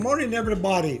Morning,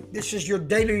 everybody. This is your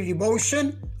daily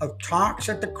devotion of Talks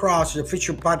at the Cross, the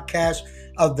official podcast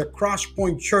of the Cross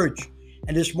Point Church.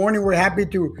 And this morning, we're happy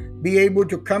to be able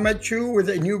to come at you with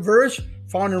a new verse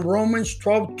found in Romans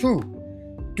 12:2.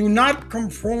 Do not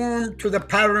conform to the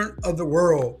pattern of the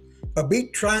world, but be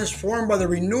transformed by the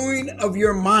renewing of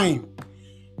your mind.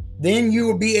 Then you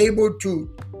will be able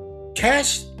to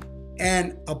test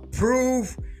and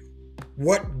approve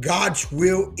what God's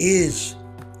will is.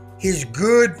 His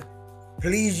good,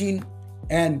 pleasing,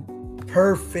 and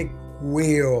perfect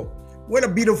will. What a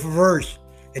beautiful verse.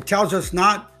 It tells us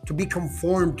not to be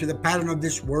conformed to the pattern of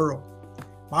this world.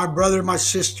 My brother, my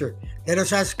sister, let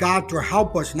us ask God to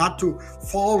help us not to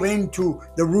fall into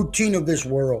the routine of this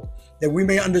world, that we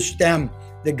may understand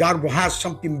that God will have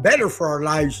something better for our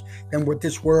lives than what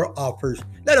this world offers.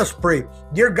 Let us pray.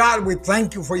 Dear God, we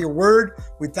thank you for your word.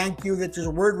 We thank you that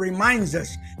your word reminds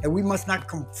us that we must not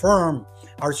conform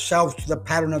ourselves to the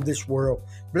pattern of this world.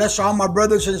 Bless all my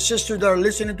brothers and sisters that are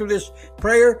listening to this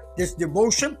prayer, this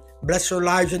devotion. Bless their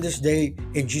lives in this day.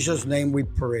 In Jesus' name we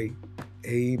pray.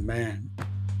 Amen.